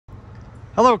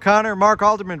Hello, Connor. Mark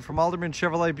Alderman from Alderman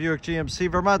Chevrolet Buick GMC,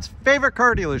 Vermont's favorite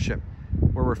car dealership,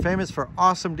 where we're famous for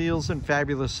awesome deals and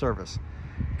fabulous service.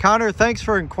 Connor, thanks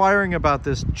for inquiring about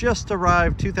this just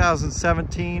arrived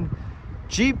 2017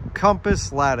 Jeep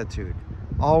Compass Latitude.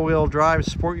 All-wheel drive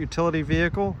sport utility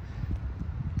vehicle,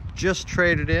 just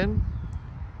traded in,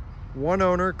 one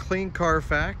owner, clean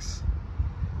Carfax.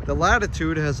 The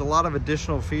Latitude has a lot of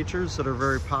additional features that are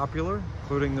very popular,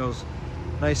 including those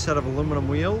nice set of aluminum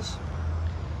wheels.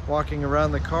 Walking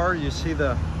around the car, you see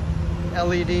the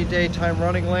LED daytime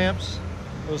running lamps,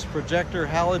 those projector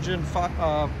halogen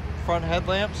front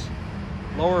headlamps,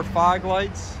 lower fog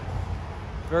lights.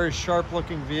 Very sharp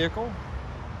looking vehicle.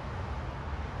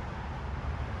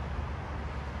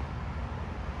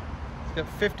 It's got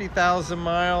 50,000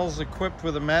 miles, equipped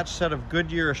with a matched set of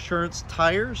Goodyear Assurance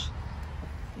tires.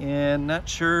 And not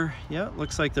sure, yeah, it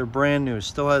looks like they're brand new.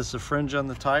 Still has the fringe on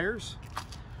the tires.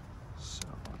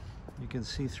 You can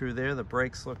see through there, the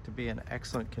brakes look to be in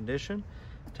excellent condition.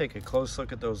 Take a close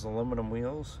look at those aluminum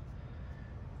wheels.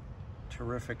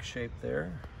 Terrific shape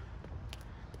there.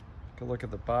 Take a look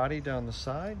at the body down the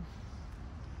side.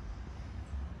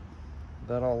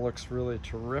 That all looks really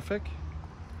terrific.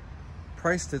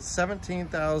 Priced at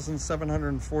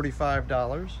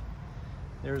 $17,745.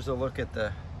 There's a look at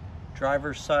the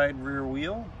driver's side rear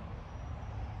wheel.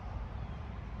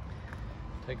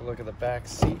 Take a look at the back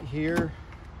seat here.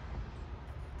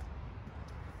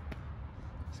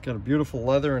 It's got a beautiful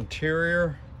leather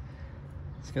interior.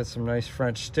 It's got some nice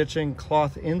French stitching,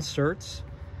 cloth inserts,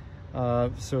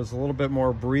 so it's a little bit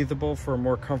more breathable for a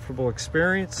more comfortable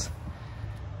experience.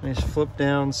 Nice flip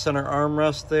down center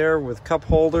armrest there with cup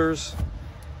holders.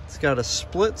 It's got a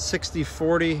split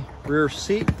 60-40 rear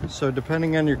seat, so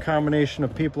depending on your combination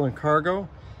of people and cargo,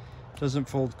 it doesn't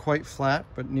fold quite flat,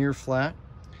 but near flat.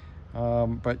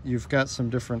 But you've got some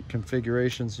different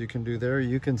configurations you can do there.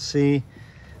 You can see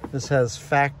this has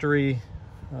factory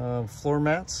floor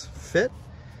mats fit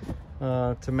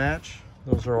to match.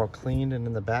 Those are all cleaned and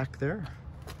in the back there.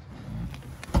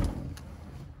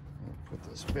 Put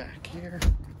this back here.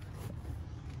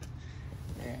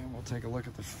 And we'll take a look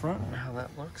at the front, how that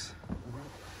looks.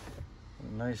 A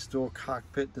nice dual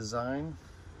cockpit design.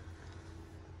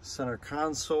 Center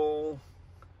console.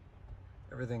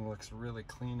 Everything looks really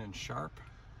clean and sharp.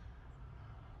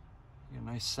 A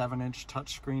nice 7-inch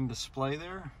touchscreen display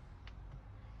there.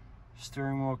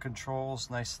 Steering wheel controls,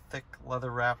 nice thick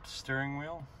leather wrapped steering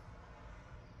wheel.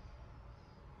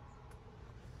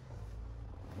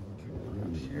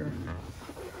 Here.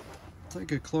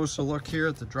 Take a closer look here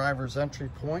at the driver's entry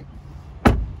point.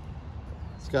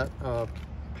 It's got a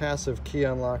passive key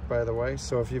unlock, by the way,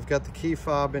 so if you've got the key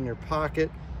fob in your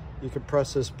pocket, you can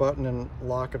press this button and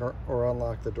lock it or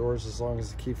unlock the doors as long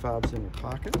as the key fob's in your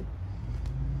pocket.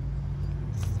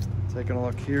 Taking a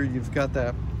look here, you've got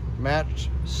that matched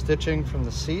stitching from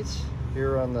the seats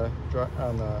here on the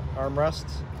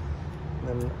armrests. And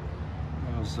then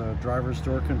those driver's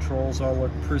door controls all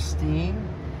look pristine.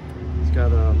 It's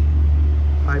got a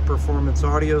high performance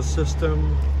audio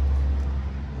system.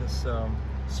 This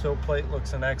sill plate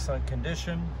looks in excellent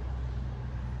condition.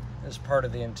 This part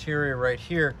of the interior right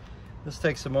here, this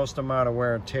takes the most amount of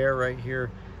wear and tear right here,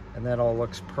 and that all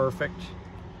looks perfect.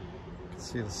 You can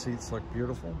see the seats look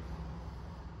beautiful.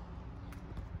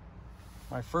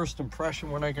 My first impression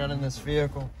when I got in this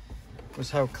vehicle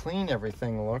was how clean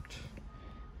everything looked.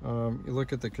 You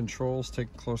look at the controls, take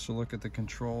a closer look at the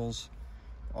controls.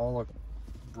 All look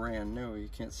brand new. You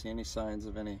can't see any signs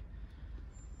of any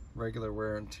regular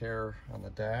wear and tear on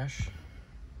the dash.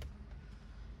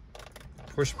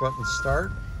 Push button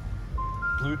start,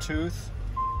 Bluetooth,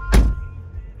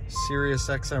 Sirius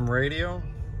XM radio.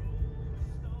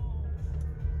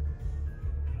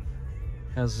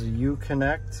 Has a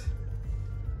Uconnect.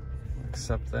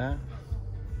 Accept that.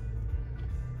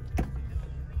 And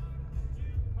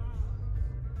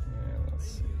let's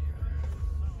see here.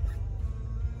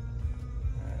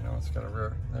 I know it's got a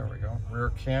rear, there we go, rear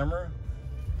camera,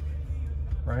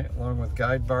 right, along with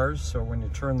guide bars, so when you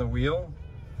turn the wheel,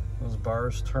 those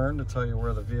bars turn to tell you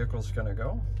where the vehicle's going to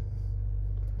go.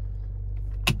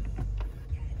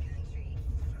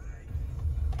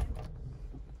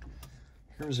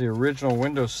 Here's the original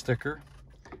window sticker,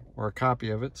 or a copy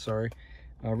of it, sorry.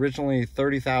 Originally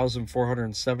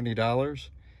 $30,470.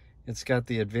 It's got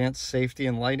the advanced safety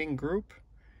and lighting group,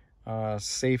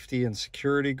 safety and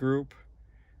security group,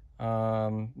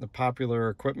 the popular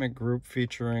equipment group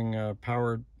featuring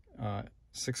powered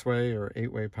 6-way or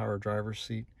 8-way power driver's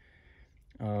seat,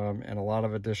 and a lot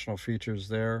of additional features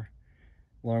there,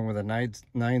 along with a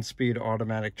 9-speed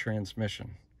automatic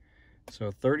transmission.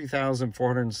 So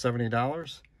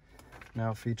 $30,470.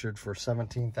 Now featured for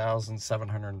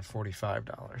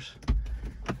 $17,745.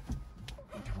 Come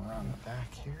around the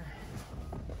back here.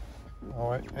 Oh,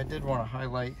 I did want to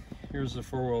highlight, here's the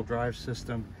four-wheel drive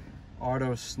system.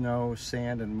 Auto, snow,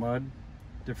 sand, and mud,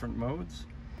 different modes.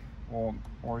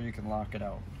 Or you can lock it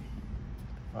out.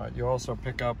 You also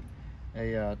pick up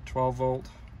a 12 volt.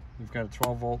 You've got a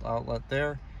 12 volt outlet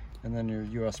there, and then your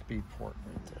USB port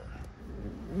right there.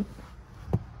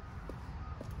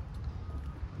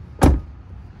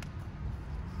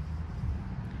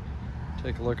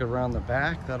 Take a look around the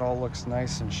back. That all looks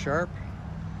nice and sharp.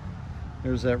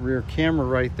 There's that rear camera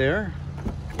right there.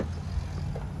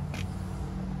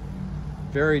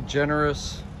 Very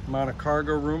generous amount of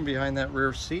cargo room behind that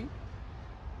rear seat.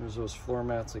 There's those floor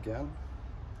mats again.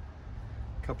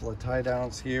 A couple of tie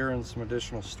downs here and some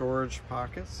additional storage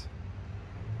pockets.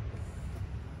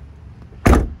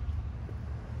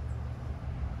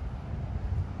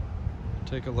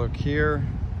 Take a look here.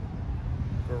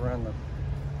 Go around the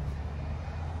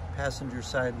passenger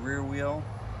side rear wheel.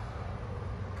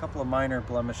 A couple of minor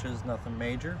blemishes, nothing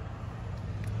major.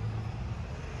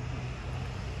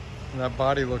 And that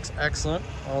body looks excellent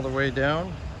all the way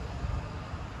down.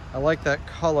 I like that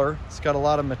color. It's got a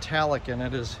lot of metallic in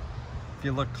it. If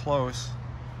you look close,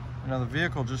 you know, the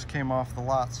vehicle just came off the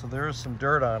lot, so there is some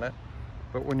dirt on it.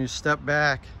 But when you step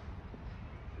back,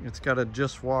 it's got a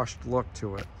just washed look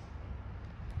to it.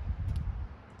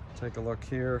 Take a look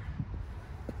here.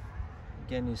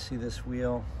 Again, you see this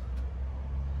wheel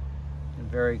in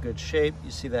very good shape.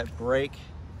 You see that brake.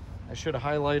 I should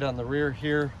highlight on the rear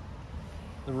here.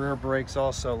 The rear brakes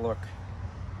also look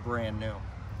brand new.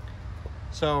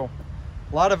 So,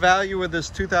 a lot of value with this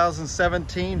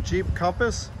 2017 Jeep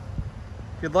Compass.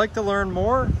 If you'd like to learn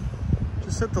more,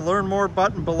 just hit the Learn More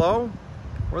button below,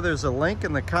 or there's a link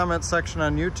in the comment section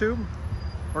on YouTube,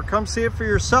 or come see it for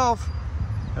yourself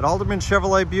at Alderman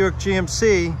Chevrolet Buick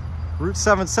GMC, Route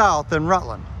 7 South in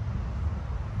Rutland.